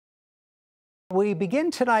We begin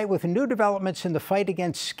tonight with new developments in the fight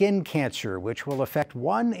against skin cancer, which will affect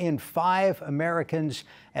 1 in 5 Americans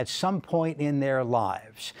at some point in their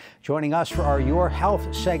lives. Joining us for our Your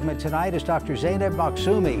Health segment tonight is Dr. Zaineb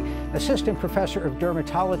Makhzoumi, Assistant Professor of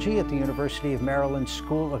Dermatology at the University of Maryland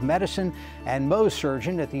School of Medicine and Mohs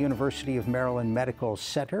surgeon at the University of Maryland Medical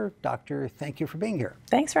Center. Doctor, thank you for being here.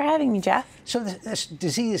 Thanks for having me, Jeff. So this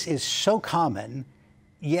disease is so common,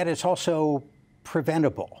 yet it's also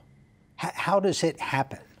preventable. How does it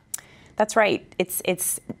happen? That's right.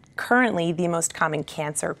 It's currently the most common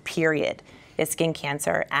cancer, period, is skin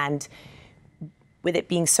cancer. And with it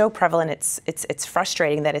being so prevalent, it's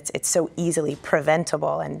frustrating that it's so easily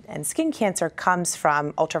preventable. And skin cancer comes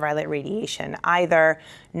from ultraviolet radiation, either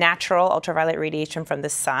natural ultraviolet radiation from the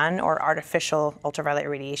sun or artificial ultraviolet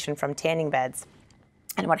radiation from tanning beds.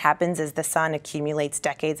 And what happens is the sun accumulates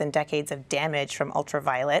decades and decades of damage from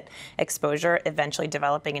ultraviolet exposure, eventually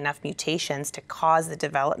developing enough mutations to cause the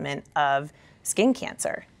development of skin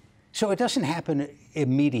cancer. So it doesn't happen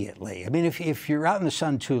immediately. I mean, if you're out in the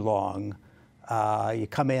sun too long, you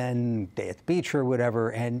come in, day at the beach or whatever,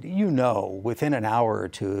 and you know within an hour or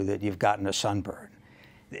two that you've gotten a sunburn.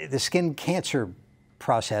 The skin cancer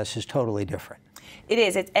process is totally different. It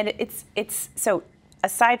is, it's so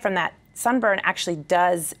aside from that, sunburn actually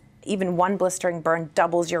does, even one blistering burn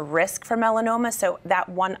doubles your risk for melanoma. So that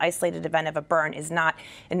one isolated event of a burn is not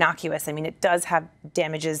innocuous. I mean, it does have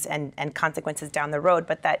damages and consequences down the road,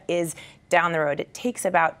 but that is down the road. It takes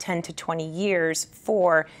about 10 to 20 years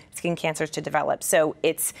for skin cancers to develop. So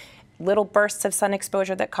it's little bursts of sun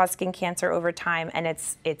exposure that cause skin cancer over time, and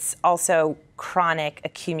it's also chronic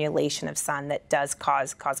accumulation of sun that does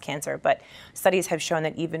cause cancer. But studies have shown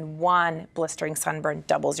that even one blistering sunburn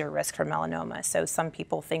doubles your risk for melanoma. So some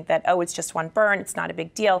people think that, oh, it's just one burn, it's not a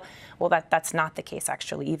big deal. Well, that's not the case,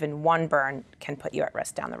 actually. Even one burn can put you at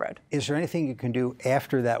risk down the road. Is there anything you can do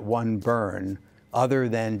after that one burn other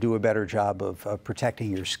than do a better job of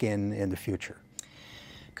protecting your skin in the future?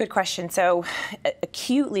 Good question. So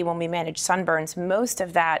acutely, when we manage sunburns, most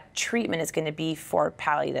of that treatment is going to be for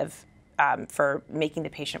palliative, for making the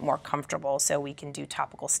patient more comfortable. So we can do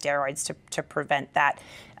topical steroids to prevent that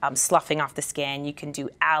sloughing off the skin. You can do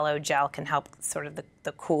aloe gel, can help sort of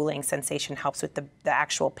the cooling sensation, helps with the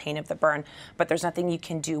actual pain of the burn. But there's nothing you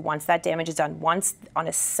can do once that damage is done. Once on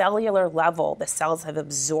a cellular level, the cells have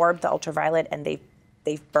absorbed the ultraviolet and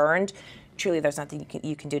they've burned. Truly, there's nothing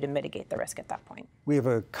you can do to mitigate the risk at that point. We have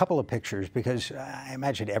a couple of pictures because I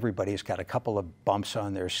imagine everybody's got a couple of bumps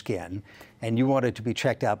on their skin, and you want it to be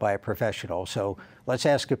checked out by a professional. So let's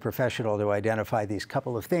ask a professional to identify these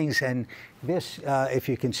couple of things. And this, if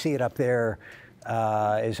you can see it up there,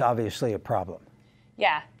 is obviously a problem.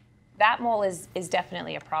 Yeah, that mole is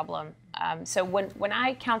definitely a problem. So when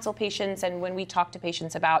I counsel patients and when we talk to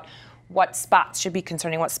patients about what spots should be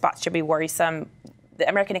concerning, what spots should be worrisome, the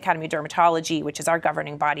American Academy of Dermatology, which is our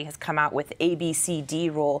governing body, has come out with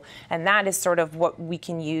ABCD rule, and that is sort of what we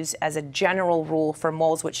can use as a general rule for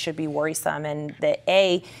moles which should be worrisome. And the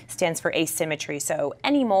A stands for asymmetry. So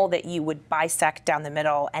any mole that you would bisect down the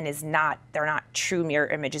middle and they're not true mirror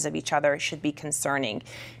images of each other should be concerning.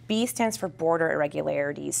 B stands for border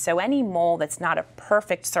irregularities. So any mole that's not a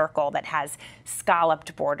perfect circle, that has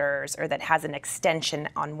scalloped borders or that has an extension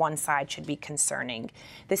on one side, should be concerning.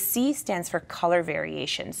 The C stands for color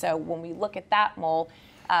variation. So when we look at that mole,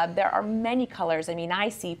 there are many colors. I mean, I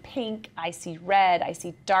see pink, I see red, I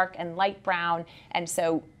see dark and light brown. And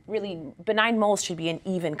so really benign moles should be an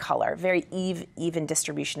even color, very even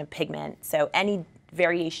distribution of pigment. So any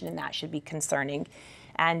variation in that should be concerning.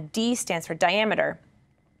 And D stands for diameter.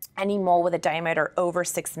 Any mole with a diameter over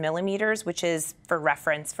 6 millimeters, which is, for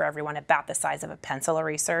reference for everyone, about the size of a pencil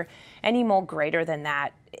eraser. Any mole greater than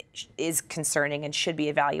that is concerning and should be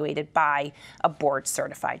evaluated by a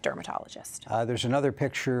board-certified dermatologist. There's another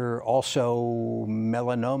picture, also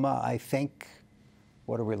melanoma, I think.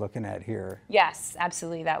 What are we looking at here? Yes,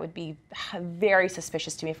 absolutely. That would be very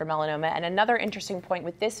suspicious to me for melanoma. And another interesting point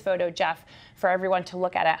with this photo, Jeff, for everyone to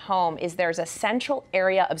look at home, is there's a central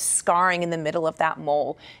area of scarring in the middle of that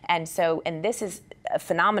mole. And this is a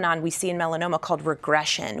phenomenon we see in melanoma called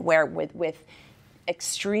regression, where with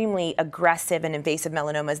extremely aggressive and invasive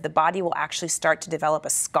melanomas, the body will actually start to develop a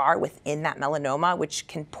scar within that melanoma, which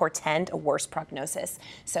can portend a worse prognosis.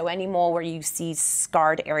 So any mole where you see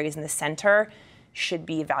scarred areas in the center should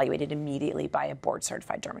be evaluated immediately by a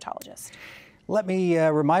board-certified dermatologist. Let me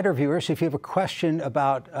remind our viewers, if you have a question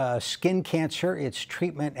about skin cancer, its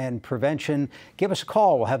treatment and prevention, give us a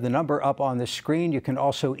call. We'll have the number up on the screen. You can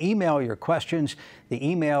also email your questions. The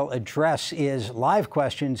email address is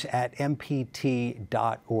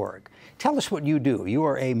livequestions@mpt.org. Tell us what you do. You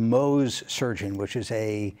are a Mohs surgeon, which is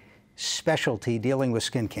a specialty dealing with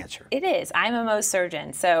skin cancer. It is. I'm a Mohs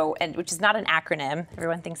surgeon, which is not an acronym.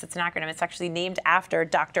 Everyone thinks it's an acronym. It's actually named after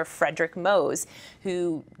Dr. Frederick Mohs,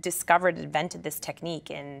 who discovered and invented this technique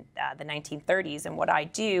in the 1930s. And what I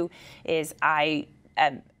do is I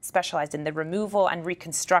am specialized in the removal and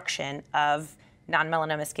reconstruction of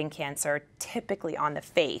non-melanoma skin cancer, typically on the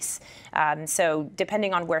face. So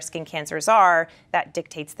depending on where skin cancers are, that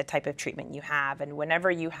dictates the type of treatment you have. And whenever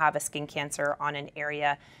you have a skin cancer on an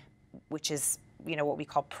area which is, what we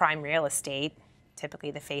call prime real estate, typically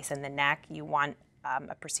the face and the neck, you want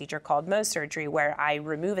a procedure called Mohs surgery, where I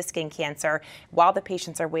remove a skin cancer. While the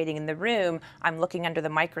patients are waiting in the room, I'm looking under the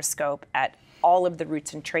microscope at all of the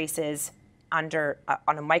roots and traces on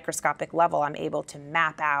a microscopic level. I'm able to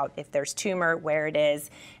map out if there's tumor, where it is,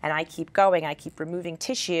 and I keep going. I keep removing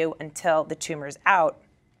tissue until the tumor's out,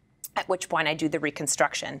 at which point I do the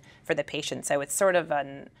reconstruction for the patient. So it's sort of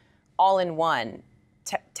an all-in-one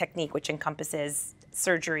technique, which encompasses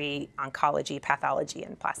surgery, oncology, pathology,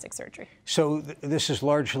 and plastic surgery. So this is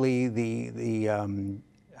largely the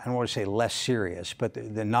I don't want to say less serious, but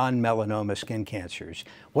the non-melanoma skin cancers.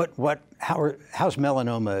 How's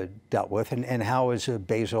melanoma dealt with, and how is a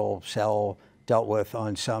basal cell dealt with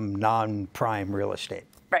on some non-prime real estate?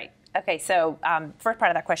 Right. Okay. So first part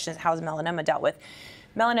of that question is, how's melanoma dealt with?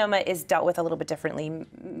 Melanoma is dealt with a little bit differently.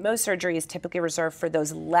 Mohs surgery is typically reserved for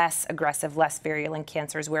those less aggressive, less virulent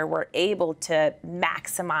cancers where we're able to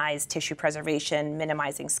maximize tissue preservation,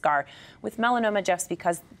 minimizing scar. With melanoma, Jeff,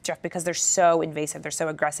 because they're so invasive, they're so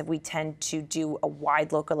aggressive, we tend to do a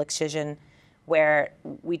wide local excision where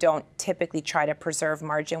we don't typically try to preserve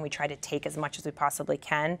margin. We try to take as much as we possibly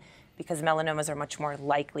can, because melanomas are much more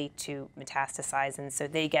likely to metastasize, and so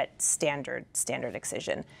they get standard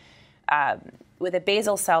excision. With a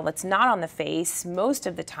basal cell that's not on the face, most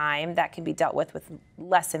of the time that can be dealt with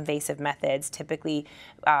less invasive methods. Typically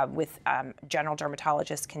general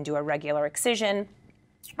dermatologists can do a regular excision,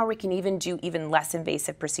 or we can even do less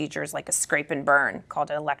invasive procedures like a scrape and burn called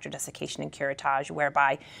an electrodesiccation and curettage,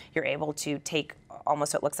 whereby you're able to take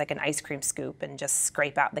almost what looks like an ice cream scoop and just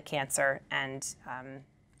scrape out the cancer, and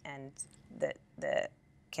the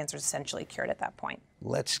cancer is essentially cured at that point.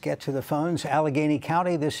 Let's get to the phones. Allegheny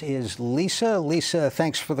County, this is Lisa. Lisa,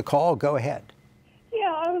 thanks for the call. Go ahead.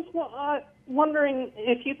 Yeah, I was wondering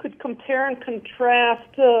if you could compare and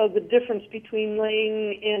contrast the difference between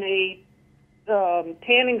laying in a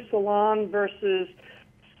tanning salon versus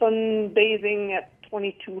sunbathing at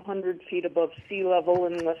 2,200 feet above sea level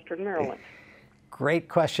in Western Maryland. Great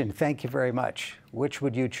question. Thank you very much. Which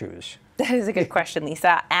would you choose? That is a good question,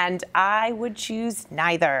 Lisa, and I would choose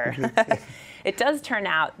neither. It does turn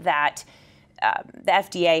out that the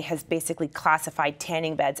FDA has basically classified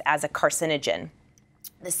tanning beds as a carcinogen,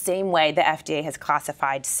 the same way the FDA has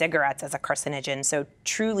classified cigarettes as a carcinogen. So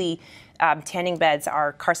truly, tanning beds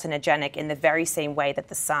are carcinogenic in the very same way that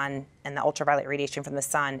the sun and the ultraviolet radiation from the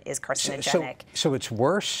sun is carcinogenic. So it's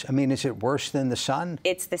worse? I mean, is it worse than the sun?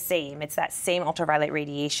 It's the same. It's that same ultraviolet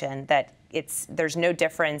radiation that there's no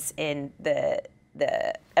difference in the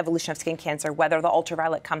evolution of skin cancer, whether the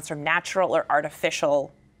ultraviolet comes from natural or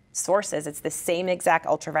artificial sources. It's the same exact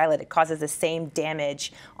ultraviolet. It causes the same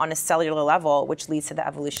damage on a cellular level, which leads to the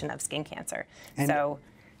evolution of skin cancer. So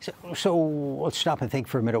let's stop and think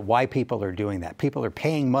for a minute why people are doing that. People are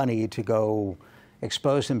paying money to go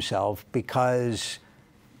expose themselves because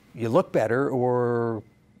you look better, or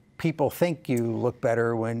people think you look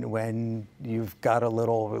better when you've got a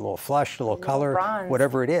little flush, a little color, bronze,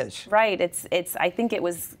 whatever it is. Right. I think it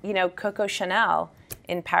was, Coco Chanel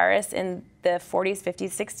in Paris in the 40s,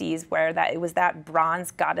 50s, 60s, where it was that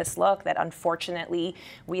bronze goddess look that unfortunately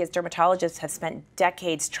we as dermatologists have spent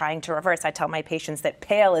decades trying to reverse. I tell my patients that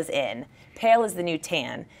pale is in. Pale is the new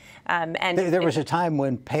tan. And there was a time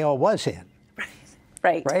when pale was in.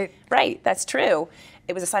 Right. Right? Right. That's true.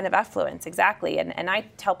 It was a sign of affluence, exactly. And I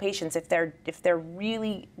tell patients, if they're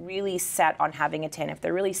really, really set on having a tan, if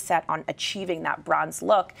they're really set on achieving that bronze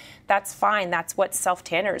look, that's fine. That's what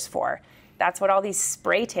self-tanner is for. That's what all these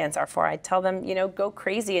spray tans are for. I tell them, go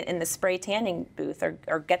crazy in the spray tanning booth,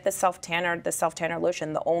 or get the self-tanner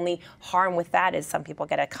lotion. The only harm with that is some people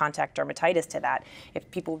get a contact dermatitis to that. If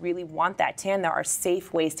people really want that tan, there are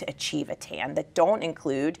safe ways to achieve a tan that don't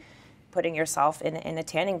include putting yourself in a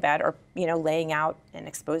tanning bed, or laying out and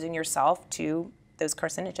exposing yourself to those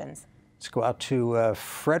carcinogens. Let's go out to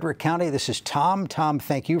Frederick County. This is Tom. Tom,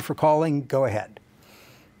 thank you for calling. Go ahead.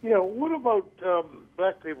 Yeah, what about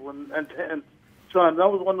black people and sun? I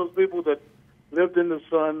was one of those people that lived in the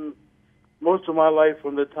sun most of my life,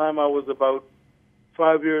 from the time I was about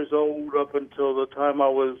 5 years old up until the time I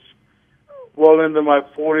was well into my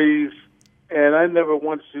 40s, and I never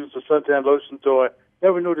once used a suntan lotion, so I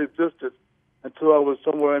never knew it existed until I was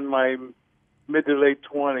somewhere in my mid to late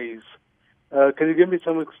 20s. Can you give me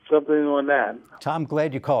something on that? Tom,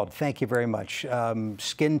 glad you called. Thank you very much.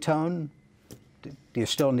 Skin tone, do you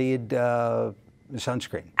still need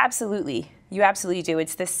sunscreen? Absolutely. You absolutely do.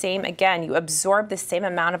 It's the same, again, you absorb the same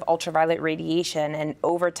amount of ultraviolet radiation, and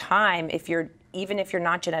over time, even if you're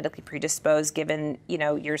not genetically predisposed, given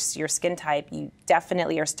your skin type, you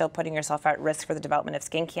definitely are still putting yourself at risk for the development of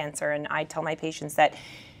skin cancer. And I tell my patients that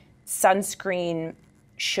sunscreen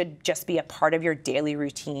should just be a part of your daily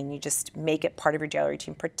routine. You just make it part of your daily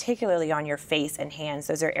routine, particularly on your face and hands.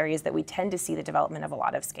 Those are areas that we tend to see the development of a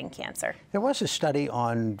lot of skin cancer. There was a study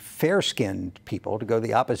on fair-skinned people, to go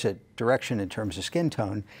the opposite direction in terms of skin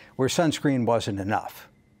tone, where sunscreen wasn't enough.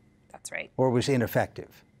 That's right. Or was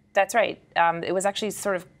ineffective. That's right. It was actually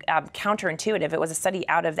sort of counterintuitive. It was a study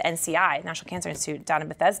out of the NCI, National Cancer Institute, down in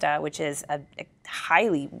Bethesda, which is a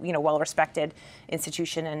highly, well-respected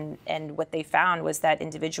institution. And what they found was that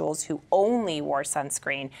individuals who only wore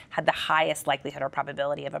sunscreen had the highest likelihood or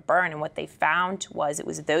probability of a burn. And what they found was it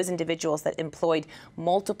was those individuals that employed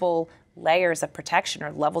multiple layers of protection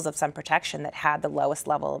or levels of sun protection that had the lowest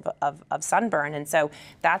level of sunburn. And so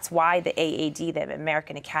that's why the AAD, the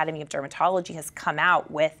American Academy of Dermatology, has come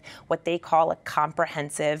out with what they call a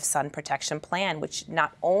comprehensive sun protection plan, which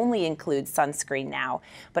not only includes sunscreen now,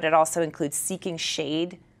 but it also includes seeking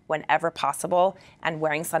shade whenever possible and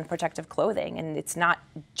wearing sun protective clothing. And it's not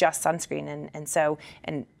just sunscreen.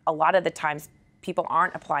 And a lot of the times, people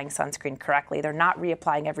aren't applying sunscreen correctly. They're not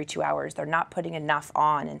reapplying every 2 hours. They're not putting enough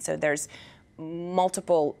on. And so there's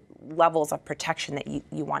multiple levels of protection that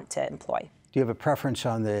you want to employ. Do you have a preference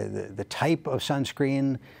on the type of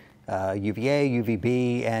sunscreen, UVA,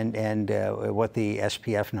 UVB, and what the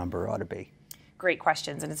SPF number ought to be? Great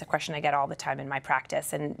questions, and it's a question I get all the time in my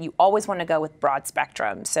practice. And you always want to go with broad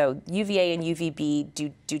spectrum. So UVA and UVB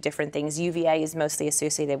do different things. UVA is mostly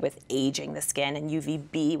associated with aging the skin, and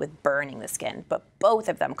UVB with burning the skin. But both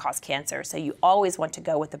of them cause cancer, so you always want to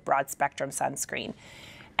go with the broad spectrum sunscreen.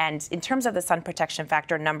 And in terms of the sun protection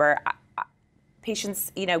factor number,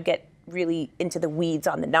 patients, get really into the weeds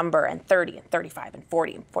on the number, and 30 and 35 and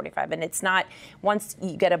 40 and 45. And it's not, once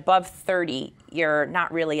you get above 30, you're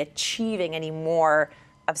not really achieving any more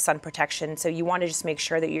of sun protection. So you want to just make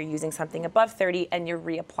sure that you're using something above 30 and you're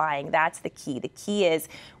reapplying. That's the key. The key is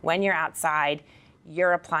when you're outside,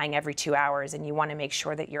 you're applying every 2 hours, and you want to make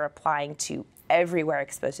sure that you're applying to everywhere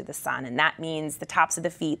exposed to the sun. And that means the tops of the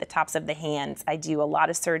feet, the tops of the hands. I do a lot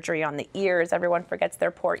of surgery on the ears. Everyone forgets their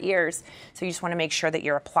poor ears. So you just want to make sure that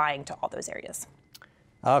you're applying to all those areas.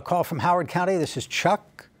 Call from Howard County. This is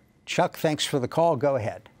Chuck. Chuck, thanks for the call. Go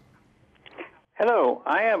ahead. Hello.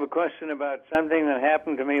 I have a question about something that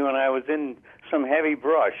happened to me when I was in some heavy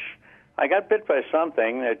brush. I got bit by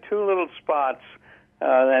something. There are two little spots,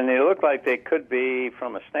 and they look like they could be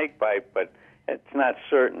from a snake bite, but it's not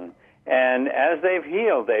certain. And as they've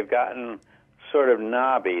healed, they've gotten sort of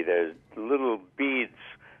knobby. There's little beads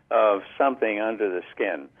of something under the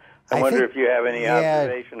skin. I wonder if you have any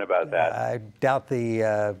observation about that. I doubt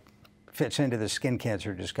the fits into the skin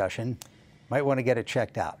cancer discussion. Might want to get it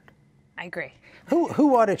checked out. I agree.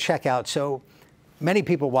 Who ought to check out? So many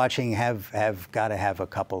people watching have got to have a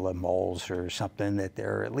couple of moles or something that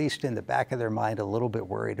they're at least in the back of their mind a little bit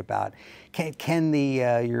worried about. Can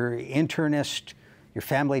your internist, your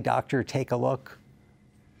family doctor take a look?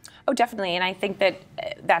 Oh, definitely. And I think that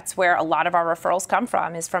that's where a lot of our referrals come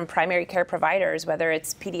from, is from primary care providers, whether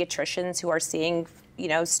it's pediatricians who are seeing,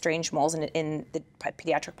 strange moles in the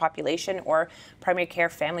pediatric population, or primary care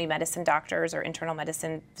family medicine doctors or internal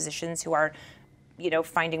medicine physicians who are,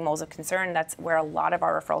 finding moles of concern. That's where a lot of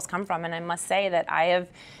our referrals come from. And I must say that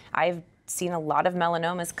I've seen a lot of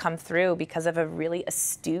melanomas come through because of a really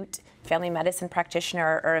astute family medicine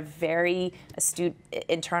practitioner or a very astute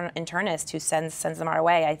internist who sends them our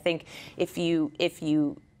way. I think if you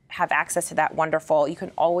have access to that, wonderful. You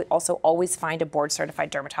can always find a board-certified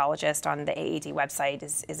dermatologist on the AAD website.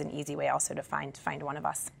 Is an easy way also to find one of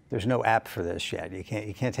us. There's no app for this yet. You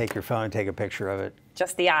can't take your phone and take a picture of it.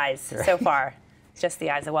 Just the eyes so far. Just the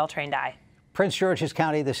eyes, a well-trained eye. Prince George's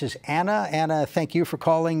County. This is Anna. Anna, thank you for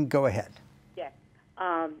calling. Go ahead.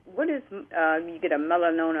 What is, you get a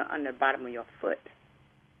melanoma on the bottom of your foot?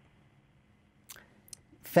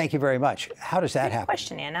 Thank you very much. How does that happen? Good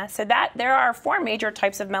question, Anna. So there are 4 major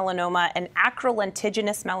types of melanoma, and acral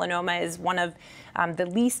lentiginous melanoma is one of the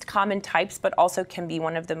least common types, but also can be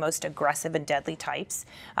one of the most aggressive and deadly types.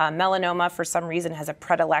 Melanoma, for some reason, has a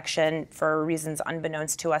predilection, for reasons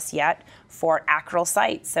unbeknownst to us yet, for acral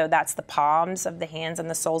sites. So that's the palms of the hands and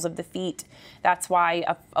the soles of the feet. That's why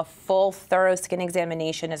a full, thorough skin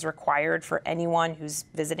examination is required for anyone who's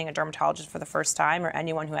visiting a dermatologist for the first time, or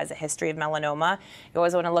anyone who has a history of melanoma. You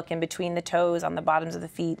always want to look in between the toes, on the bottoms of the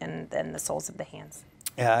feet, and then the soles of the hands.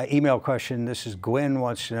 Email question. This is Gwen,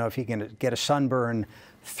 wants to know if you can get a sunburn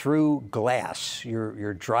through glass.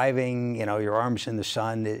 You're driving, your arms in the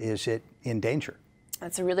sun. Is it in danger?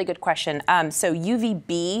 That's a really good question. So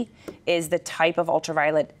UVB is the type of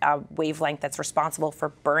ultraviolet wavelength that's responsible for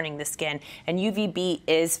burning the skin, and UVB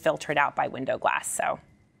is filtered out by window glass, so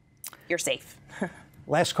you're safe.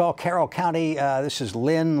 Last call, Carroll County. This is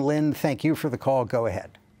Lynn. Lynn, thank you for the call. Go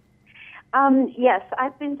ahead. Yes,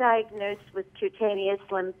 I've been diagnosed with cutaneous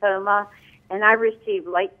lymphoma, and I receive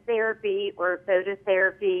light therapy or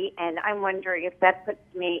phototherapy, and I'm wondering if that puts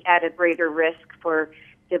me at a greater risk for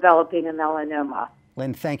developing a melanoma.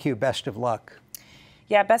 Lynn, thank you. Best of luck.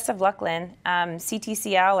 Yeah, best of luck, Lynn.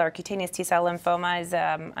 CTCL, or cutaneous T-cell lymphoma, is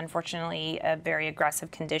unfortunately a very aggressive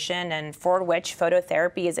condition, and for which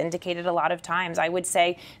phototherapy is indicated a lot of times. I would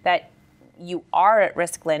say that you are at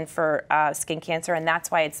risk, Lynn, for skin cancer, and that's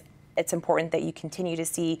why it's important that you continue to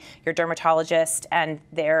see your dermatologist, and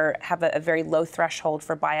they have a very low threshold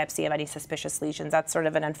for biopsy of any suspicious lesions. That's sort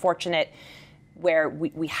of an unfortunate where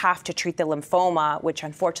we have to treat the lymphoma, which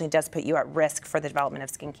unfortunately does put you at risk for the development of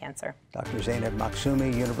skin cancer. Dr. Zaineb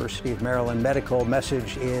Makhzoumi, University of Maryland Medical.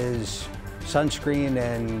 Message is sunscreen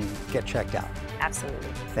and get checked out. Absolutely.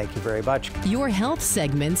 Thank you very much. Your health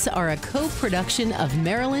segments are a co-production of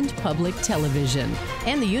Maryland Public Television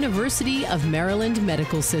and the University of Maryland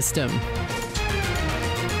Medical System.